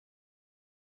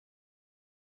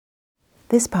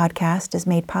This podcast is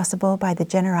made possible by the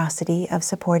generosity of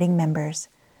supporting members.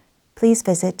 Please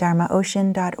visit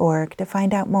dharmaocean.org to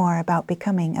find out more about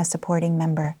becoming a supporting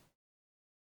member.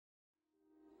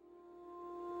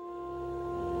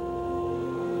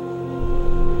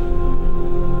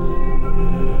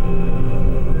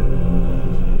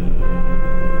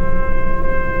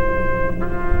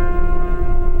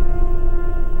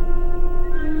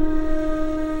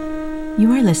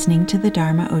 You are listening to the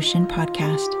Dharma Ocean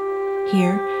podcast.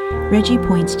 Here, Reggie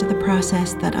points to the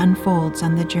process that unfolds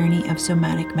on the journey of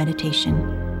somatic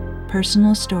meditation.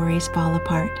 Personal stories fall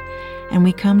apart, and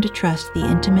we come to trust the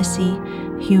intimacy,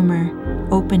 humor,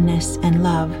 openness, and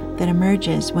love that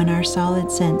emerges when our solid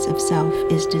sense of self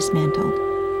is dismantled.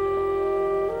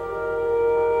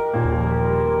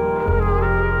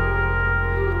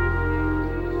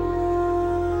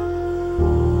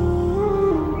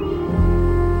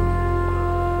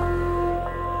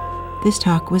 This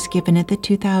talk was given at the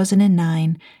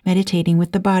 2009 Meditating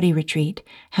with the Body retreat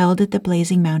held at the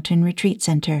Blazing Mountain Retreat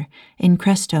Center in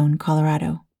Crestone,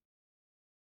 Colorado.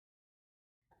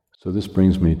 So this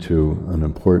brings me to an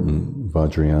important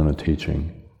Vajrayana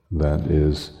teaching that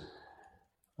is,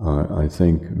 I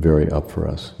think, very up for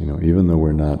us. Even though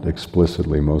we're not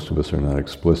explicitly, most of us are not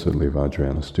explicitly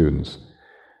Vajrayana students,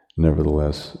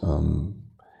 nevertheless,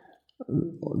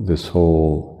 this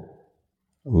whole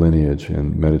lineage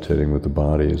in meditating with the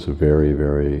body is a very,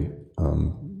 very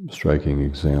striking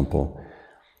example.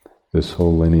 This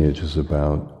whole lineage is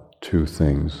about two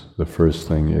things. The first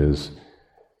thing is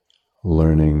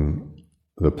learning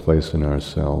the place in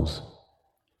ourselves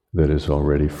that is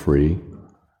already free,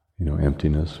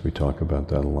 emptiness. We talk about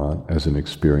that a lot as an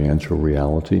experiential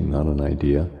reality, not an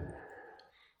idea.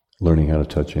 Learning how to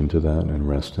touch into that and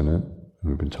rest in it.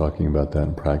 We've been talking about that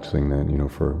and practicing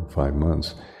that, for 5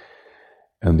 months.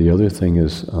 And the other thing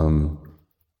is,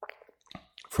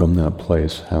 from that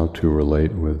place, how to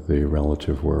relate with the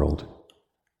relative world.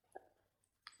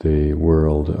 The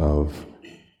world of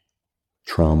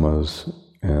traumas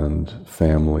and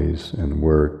families and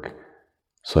work,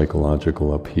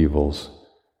 psychological upheavals,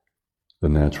 the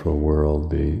natural world,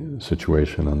 the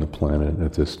situation on the planet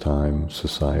at this time,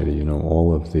 society,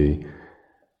 all of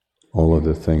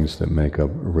the things that make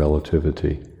up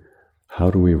relativity. How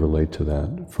do we relate to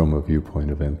that from a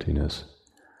viewpoint of emptiness?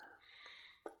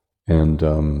 And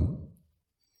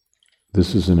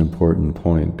this is an important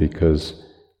point because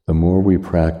the more we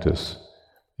practice,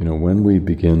 when we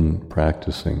begin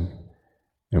practicing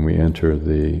and we enter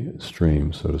the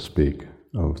stream, so to speak,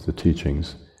 of the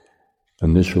teachings,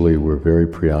 initially we're very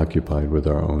preoccupied with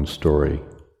our own story.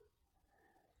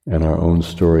 And our own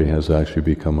story has actually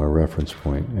become our reference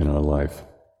point in our life.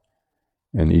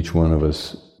 And each one of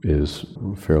us is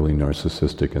fairly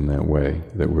narcissistic in that way,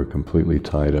 that we're completely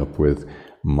tied up with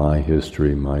my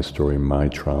history, my story, my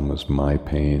traumas, my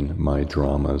pain, my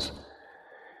dramas.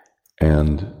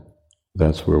 And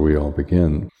that's where we all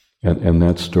begin. And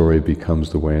that story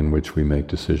becomes the way in which we make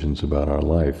decisions about our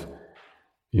life.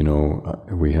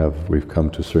 We've come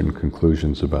to certain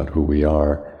conclusions about who we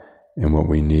are and what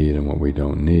we need and what we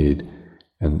don't need.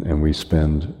 And we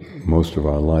spend most of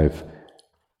our life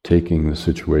taking the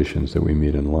situations that we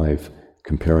meet in life,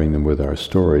 comparing them with our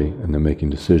story, and then making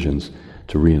decisions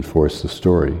to reinforce the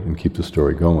story and keep the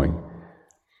story going.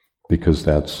 Because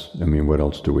what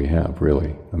else do we have,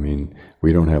 really?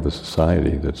 We don't have a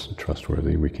society that's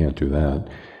trustworthy. We can't do that.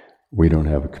 We don't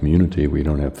have a community. We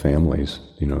don't have families,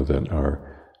 that are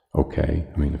okay.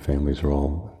 The families are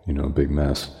all, a big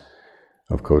mess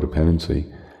of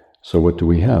codependency. So what do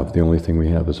we have? The only thing we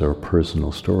have is our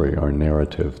personal story, our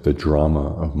narrative, the drama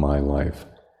of my life,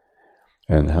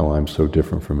 and how I'm so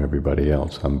different from everybody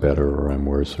else. I'm better or I'm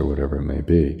worse or whatever it may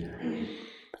be.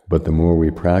 But the more we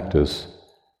practice,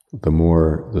 the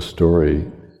more the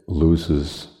story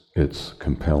loses its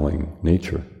compelling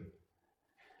nature.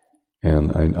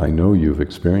 And I know you've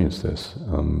experienced this,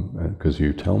 because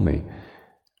you tell me,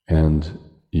 and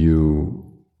you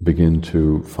begin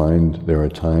to find there are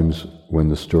times when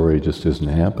the story just isn't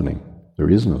happening. There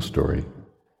is no story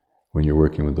when you're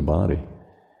working with the body.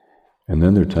 And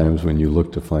then there are times when you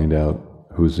look to find out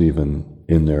who's even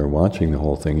in there watching the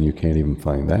whole thing, and you can't even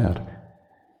find that.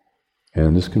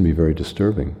 And this can be very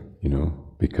disturbing,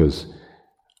 because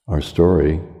our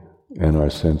story and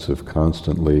our sense of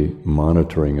constantly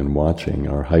monitoring and watching,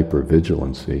 our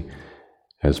hypervigilancy,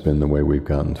 has been the way we've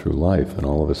gotten through life. And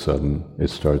all of a sudden,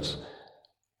 it starts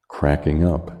cracking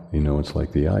up. It's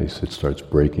like the ice. It starts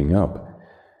breaking up.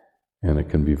 And it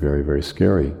can be very, very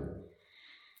scary.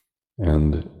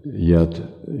 And yet,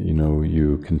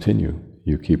 you continue.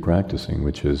 You keep practicing,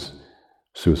 which is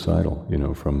suicidal,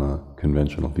 from a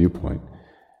conventional viewpoint.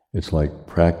 It's like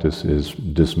practice is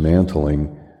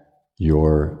dismantling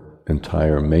your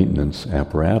entire maintenance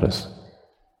apparatus.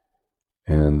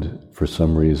 And for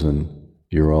some reason,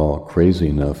 you're all crazy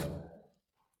enough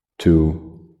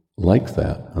to like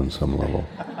that on some level.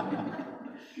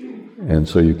 And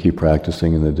so you keep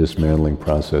practicing and the dismantling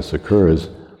process occurs.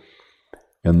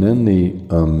 And then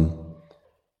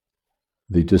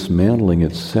the dismantling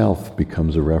itself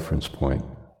becomes a reference point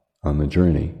on the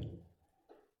journey.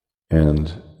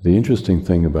 And the interesting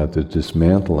thing about the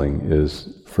dismantling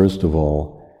is, first of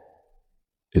all,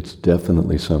 it's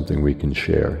definitely something we can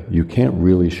share. You can't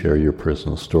really share your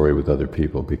personal story with other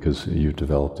people because you've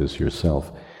developed this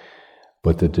yourself.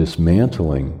 But the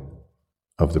dismantling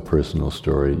of the personal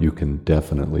story, you can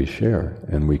definitely share,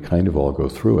 and we kind of all go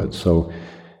through it. So,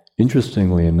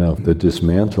 interestingly enough, the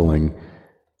dismantling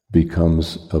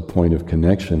becomes a point of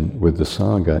connection with the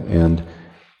Sangha, and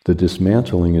the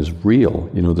dismantling is real.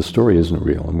 The story isn't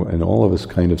real, and all of us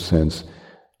kind of sense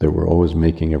that we're always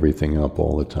making everything up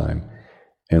all the time.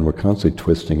 And we're constantly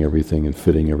twisting everything and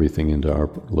fitting everything into our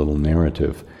little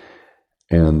narrative.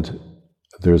 And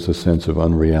there's a sense of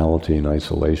unreality and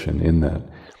isolation in that.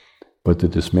 But the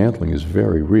dismantling is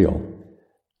very real.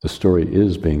 The story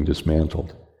is being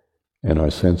dismantled. And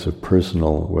our sense of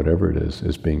personal, whatever it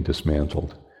is being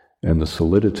dismantled. And the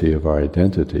solidity of our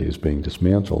identity is being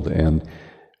dismantled. And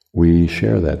we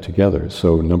share that together.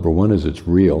 So number one is it's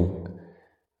real.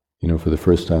 For the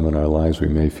first time in our lives, we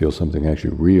may feel something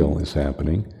actually real is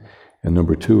happening. And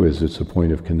number two is it's a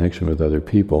point of connection with other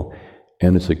people,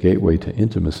 and it's a gateway to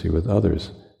intimacy with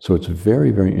others. So it's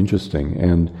very, very interesting.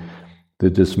 And the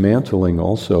dismantling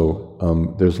also,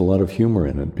 there's a lot of humor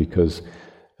in it, because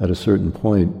at a certain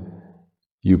point,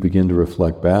 you begin to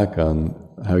reflect back on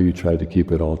how you tried to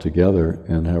keep it all together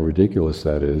and how ridiculous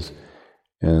that is,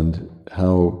 and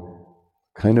how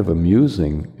kind of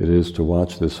amusing it is to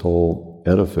watch this whole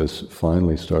edifice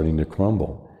finally starting to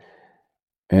crumble.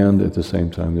 And at the same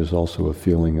time, there's also a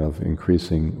feeling of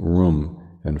increasing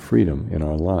room and freedom in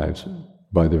our lives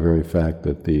by the very fact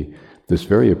that this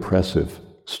very oppressive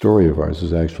story of ours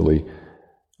is actually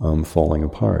falling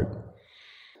apart.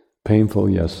 Painful,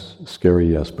 yes. Scary,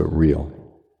 yes, but real.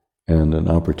 And an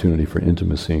opportunity for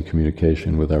intimacy and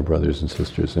communication with our brothers and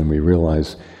sisters. And we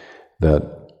realize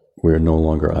that we're no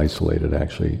longer isolated,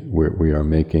 actually. We are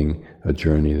making a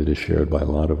journey that is shared by a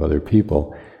lot of other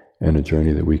people, and a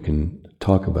journey that we can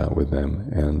talk about with them,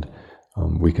 and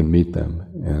we can meet them.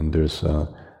 And there's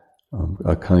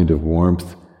a kind of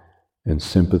warmth and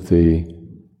sympathy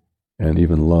and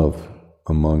even love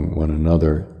among one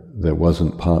another that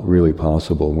wasn't really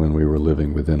possible when we were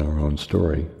living within our own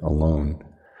story alone.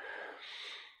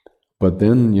 But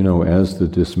then, as the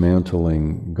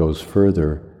dismantling goes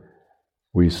further,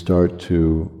 we start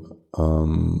to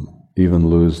even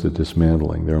lose the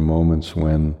dismantling. There are moments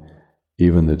when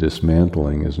even the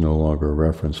dismantling is no longer a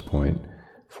reference point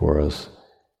for us,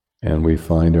 and we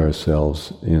find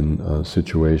ourselves in a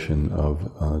situation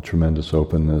of tremendous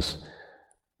openness,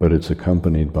 but it's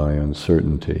accompanied by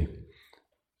uncertainty.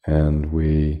 And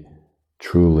we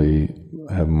truly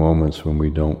have moments when we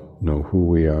don't know who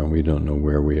we are and we don't know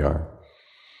where we are.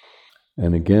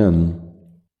 And again,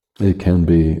 it can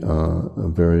be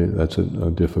that's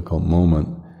a difficult moment,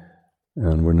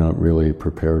 and we're not really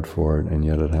prepared for it, and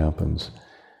yet it happens.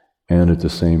 And at the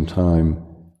same time,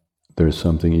 there's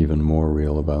something even more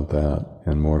real about that,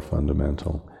 and more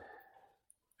fundamental.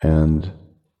 And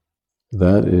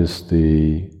that is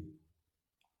the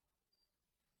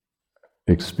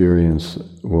experience,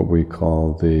 what we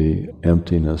call the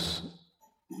emptiness,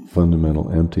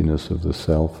 fundamental emptiness of the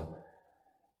self,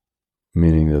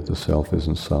 meaning that the self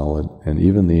isn't solid, and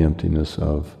even the emptiness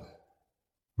of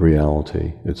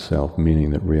reality itself,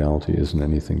 meaning that reality isn't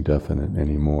anything definite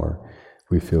anymore.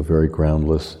 We feel very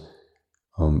groundless.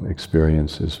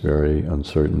 Experience is very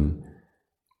uncertain.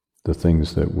 The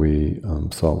things that we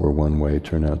thought were one way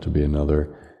turn out to be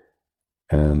another,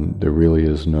 and there really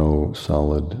is no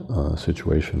solid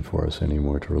situation for us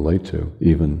anymore to relate to.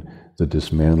 Even the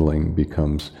dismantling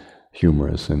becomes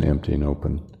humorous and empty and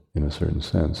open in a certain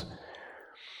sense.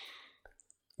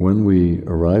 When we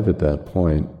arrive at that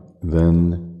point,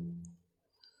 then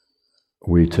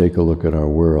we take a look at our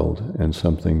world, and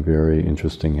something very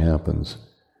interesting happens,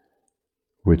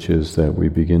 which is that we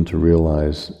begin to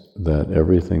realize that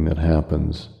everything that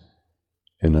happens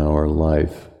in our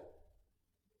life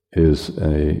is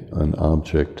an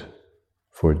object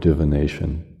for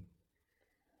divination.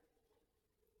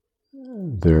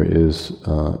 There is,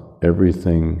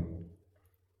 everything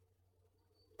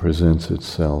presents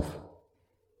itself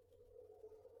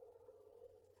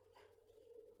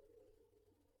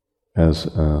as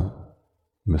a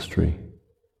mystery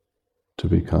to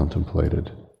be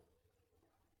contemplated.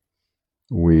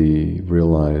 We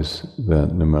realize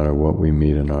that no matter what we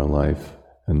meet in our life,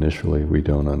 initially we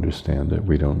don't understand it,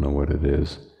 we don't know what it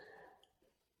is.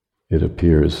 It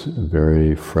appears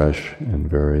very fresh and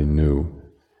very new,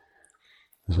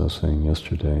 as I was saying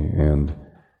yesterday, and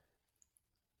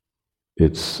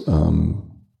it's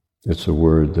a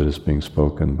word that is being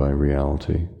spoken by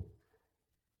reality.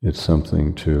 It's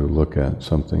something to look at,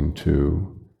 something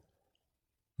to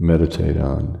meditate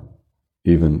on,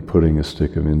 even putting a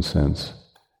stick of incense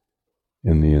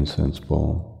in the incense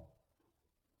bowl.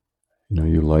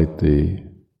 You light the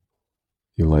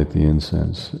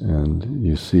incense and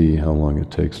you see how long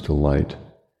it takes to light,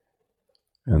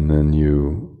 and then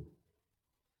you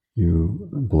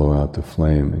blow out the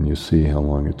flame and you see how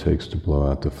long it takes to blow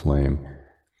out the flame,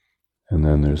 and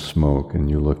then there's smoke and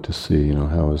you look to see,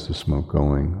 how is the smoke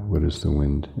going? What is the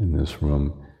wind in this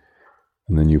room?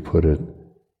 And then you put it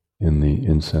in the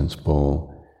incense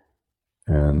bowl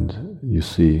and you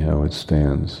see how it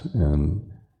stands and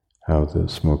how the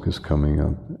smoke is coming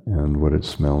up and what it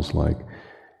smells like.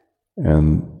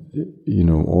 And,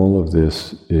 all of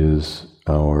this is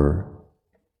our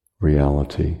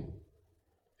reality.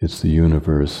 It's the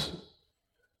universe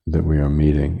that we are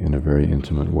meeting in a very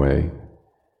intimate way.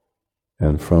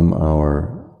 And from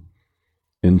our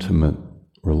intimate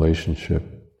relationship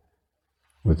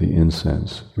with the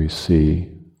incense, we see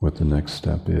what the next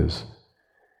step is.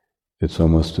 It's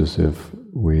almost as if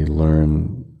we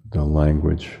learn the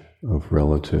language of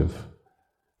relative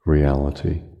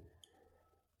reality.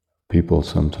 People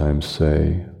sometimes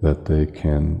say that they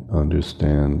can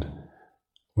understand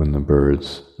when the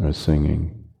birds are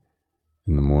singing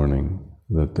in the morning,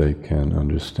 that they can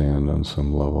understand on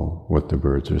some level what the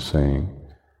birds are saying.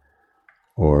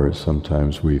 Or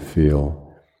sometimes we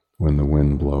feel when the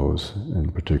wind blows,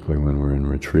 and particularly when we're in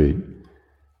retreat,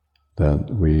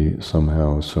 that we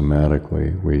somehow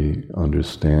somatically, we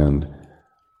understand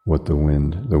what the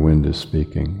wind is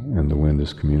speaking and the wind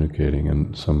is communicating,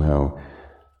 and somehow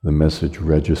the message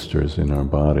registers in our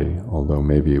body, although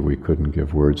maybe we couldn't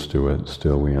give words to it,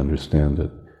 still we understand it.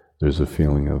 There's a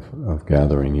feeling of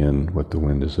gathering in what the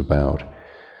wind is about.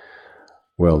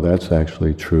 Well, that's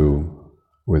actually true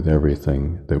with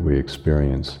everything that we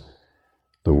experience.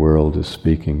 The world is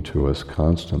speaking to us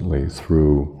constantly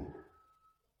through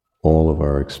all of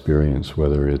our experience,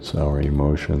 whether it's our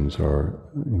emotions or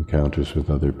encounters with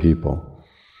other people.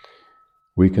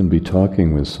 We can be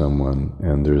talking with someone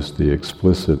and there's the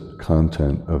explicit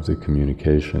content of the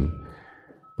communication,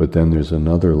 but then there's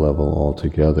another level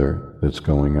altogether that's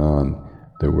going on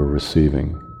that we're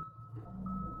receiving.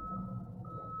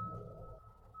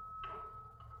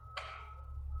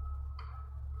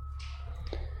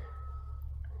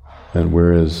 And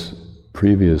whereas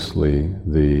previously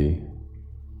the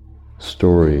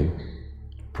story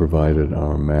provided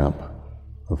our map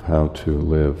of how to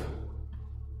live,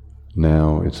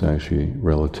 now it's actually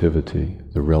relativity,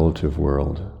 the relative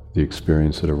world, the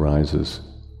experience that arises,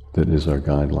 that is our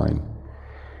guideline.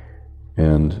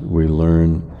 And we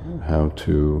learn how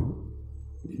to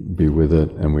be with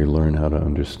it, and we learn how to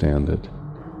understand it.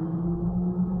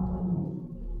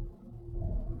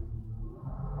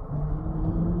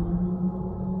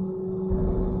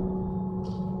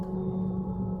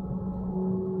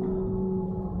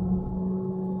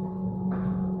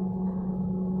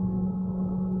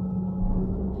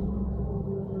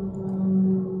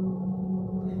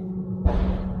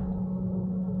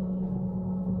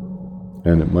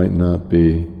 And it might not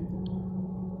be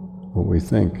what we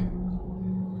think.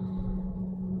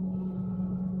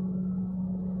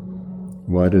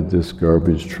 Why did this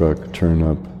garbage truck turn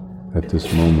up at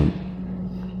this moment?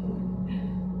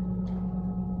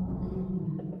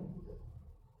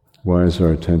 Why is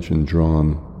our attention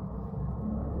drawn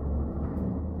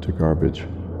to garbage?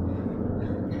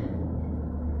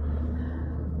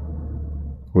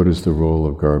 What is the role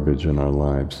of garbage in our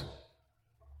lives?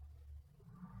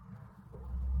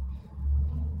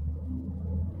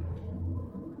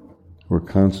 We're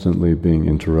constantly being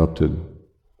interrupted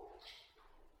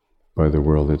by the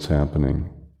world that's happening,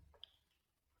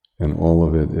 and all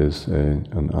of it is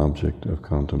an object of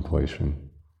contemplation,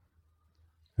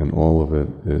 and all of it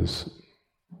is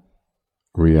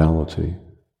reality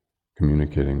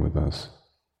communicating with us.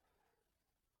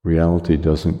 Reality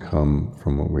doesn't come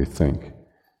from what we think.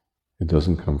 It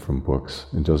doesn't come from books.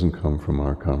 It doesn't come from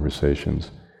our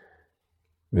conversations.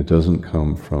 It doesn't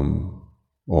come from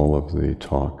all of the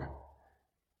talk.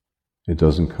 It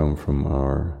doesn't come from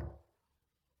our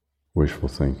wishful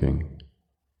thinking.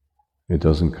 It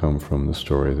doesn't come from the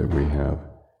story that we have.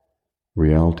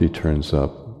 Reality turns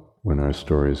up when our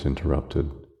story is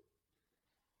interrupted.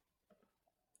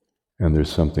 And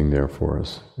there's something there for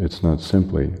us. It's not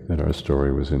simply that our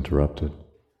story was interrupted.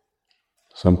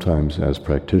 Sometimes as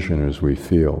practitioners we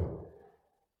feel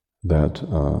that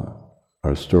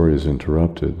our story is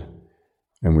interrupted,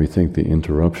 and we think the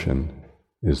interruption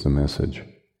is the message.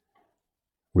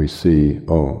 We see,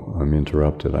 oh, I'm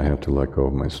interrupted, I have to let go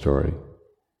of my story.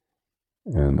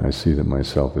 And I see that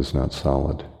myself is not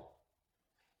solid.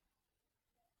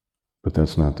 But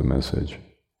that's not the message.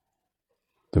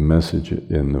 The message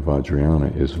in the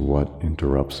Vajrayana is what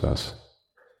interrupts us.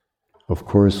 Of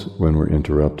course, when we're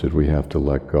interrupted, we have to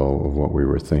let go of what we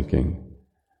were thinking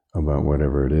about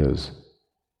whatever it is.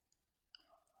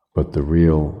 But the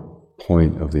real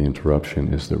point of the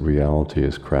interruption is that reality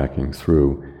is cracking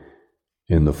through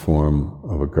in the form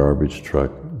of a garbage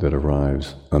truck that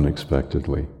arrives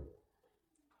unexpectedly.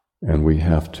 And we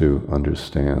have to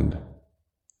understand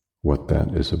what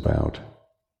that is about,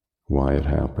 why it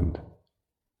happened.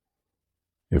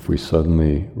 If we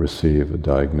suddenly receive a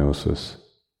diagnosis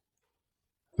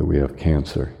that we have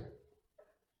cancer,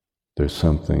 there's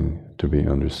something to be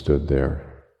understood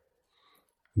there.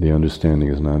 The understanding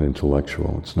is not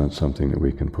intellectual. It's not something that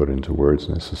we can put into words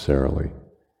necessarily.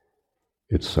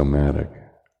 It's somatic.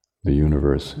 The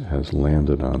universe has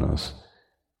landed on us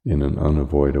in an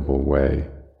unavoidable way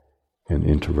and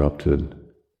interrupted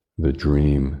the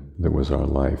dream that was our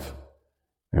life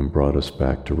and brought us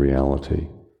back to reality.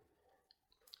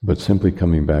 But simply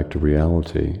coming back to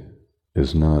reality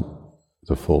is not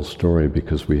the full story,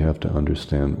 because we have to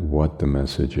understand what the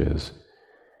message is.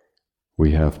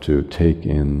 We have to take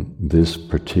in this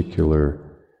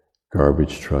particular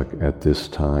garbage truck at this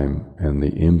time and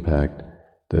the impact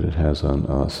that it has on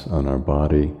us, on our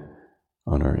body,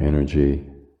 on our energy,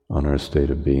 on our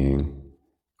state of being.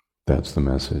 That's the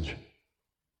message.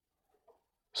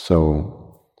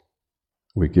 So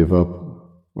we give up,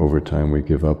 over time we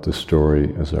give up the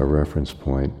story as our reference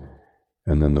point,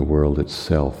 and then the world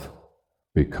itself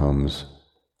becomes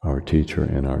our teacher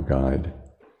and our guide.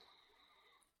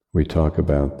 We talk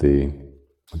about the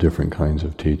different kinds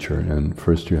of teacher, and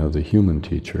first you have the human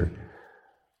teacher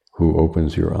who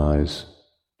opens your eyes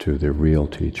to the real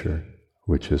teacher,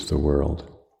 which is the world.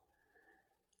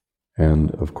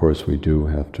 And of course we do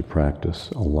have to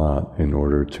practice a lot in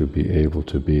order to be able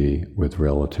to be with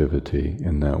relativity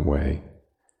in that way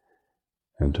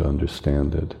and to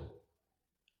understand it.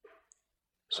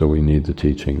 So we need the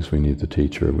teachings, we need the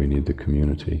teacher, we need the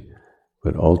community,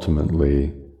 but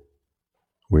ultimately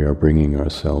we are bringing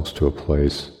ourselves to a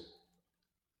place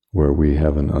where we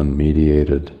have an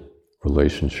unmediated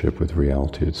relationship with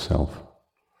reality itself.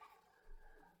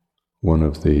 One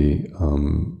of the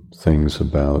things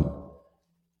about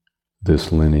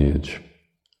this lineage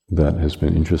that has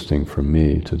been interesting for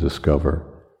me to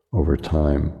discover over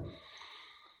time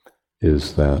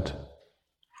is that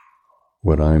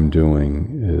what I'm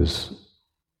doing is,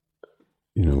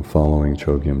 following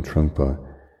Chogyam Trungpa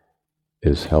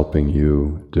is helping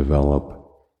you develop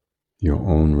your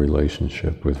own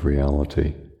relationship with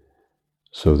reality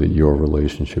so that your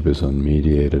relationship is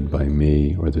unmediated by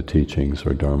me or the teachings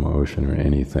or Dharma Ocean or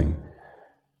anything,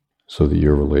 so that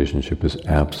your relationship is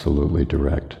absolutely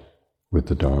direct with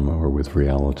the Dharma or with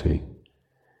reality.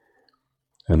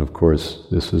 And of course,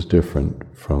 this is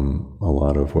different from a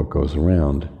lot of what goes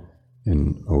around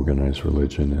in organized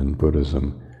religion and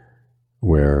Buddhism,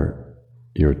 where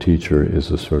your teacher is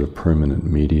a sort of permanent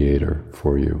mediator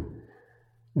for you,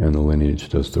 and the lineage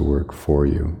does the work for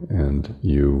you, and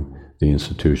the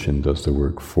institution does the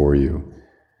work for you,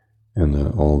 and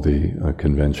all the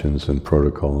conventions and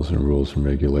protocols and rules and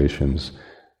regulations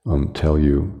tell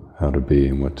you how to be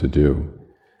and what to do.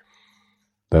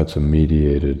 That's a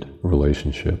mediated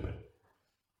relationship.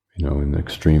 In the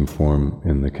extreme form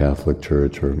in the Catholic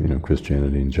Church or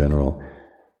Christianity in general,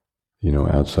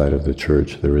 outside of the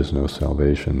church there is no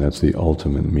salvation. That's the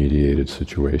ultimate mediated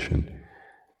situation,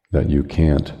 that you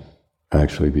can't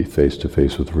actually be face to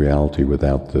face with reality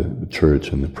without the church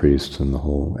and the priests and the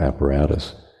whole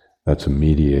apparatus. That's a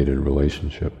mediated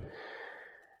relationship.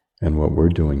 And what we're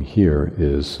doing here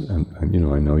is, and I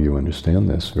know you understand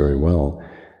this very well,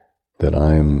 that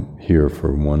I'm here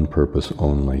for one purpose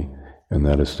only, and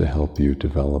that is to help you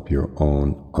develop your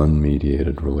own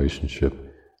unmediated relationship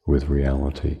with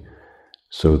reality,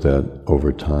 so that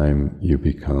over time you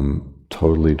become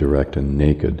totally direct and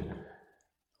naked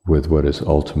with what is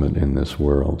ultimate in this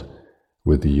world,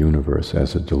 with the universe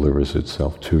as it delivers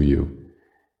itself to you.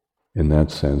 In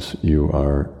that sense, you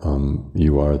are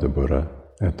the Buddha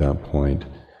at that point.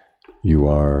 You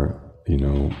are,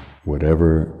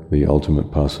 whatever the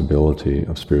ultimate possibility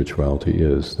of spirituality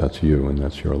is, that's you and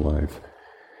that's your life.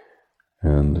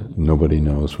 And nobody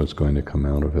knows what's going to come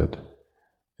out of it.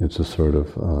 It's a sort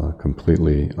of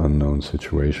completely unknown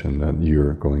situation that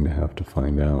you're going to have to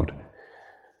find out.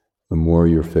 The more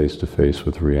you're face to face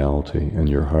with reality and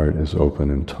your heart is open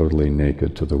and totally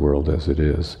naked to the world as it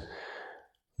is,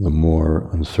 the more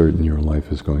uncertain your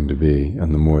life is going to be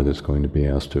and the more that's going to be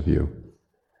asked of you.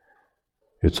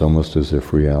 It's almost as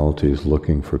if reality is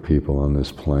looking for people on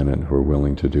this planet who are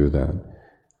willing to do that.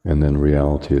 And then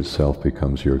reality itself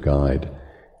becomes your guide.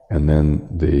 And then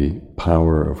the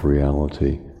power of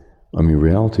reality,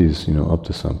 reality is, up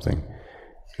to something.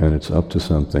 And it's up to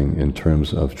something in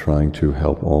terms of trying to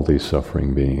help all these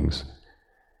suffering beings.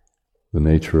 The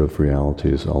nature of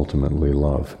reality is ultimately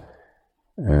love.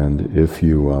 And if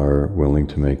you are willing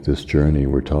to make this journey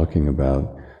we're talking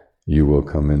about, you will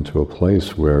come into a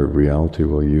place where reality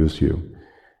will use you,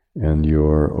 and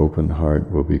your open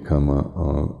heart will become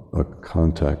a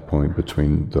contact point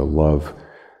between the love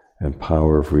and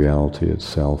power of reality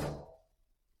itself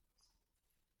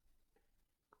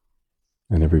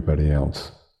and everybody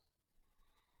else.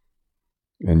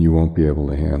 And you won't be able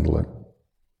to handle it.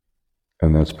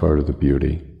 And that's part of the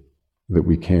beauty, that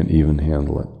we can't even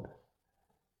handle it.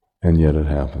 And yet it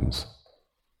happens.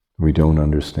 We don't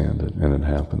understand it, and it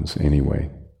happens anyway.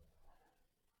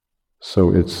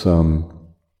 So it's,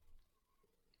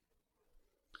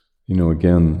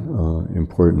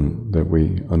 important that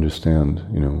we understand,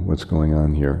 what's going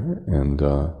on here and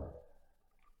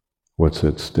what's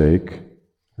at stake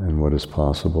and what is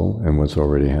possible and what's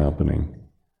already happening.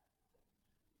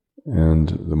 And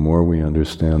the more we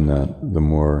understand that, the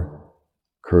more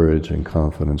courage and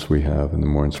confidence we have, and the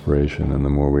more inspiration, and the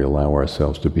more we allow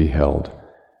ourselves to be held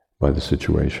by the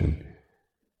situation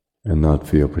and not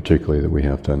feel particularly that we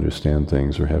have to understand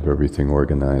things or have everything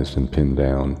organized and pinned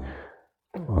down,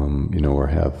 or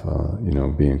have,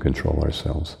 be in control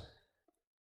ourselves.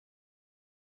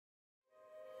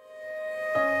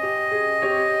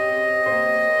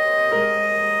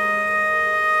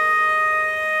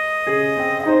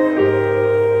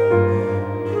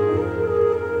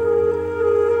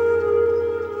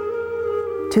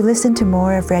 To listen to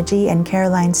more of Reggie and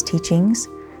Caroline's teachings,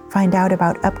 find out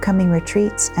about upcoming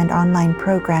retreats and online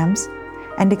programs,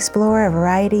 and explore a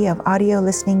variety of audio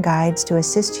listening guides to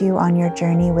assist you on your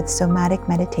journey with somatic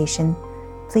meditation,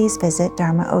 please visit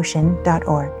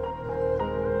dharmaocean.org.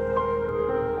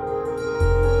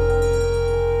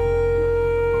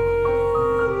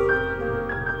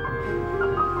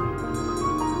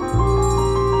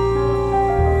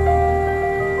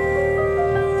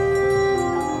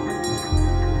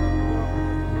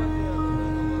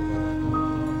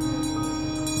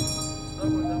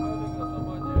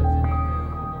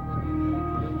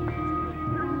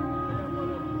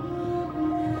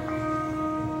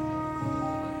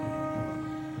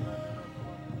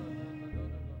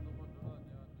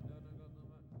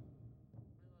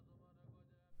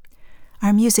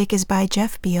 Our music is by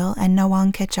Jeff Beal and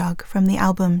Nawang Kechog from the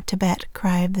album Tibet,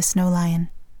 Cry of the Snow Lion.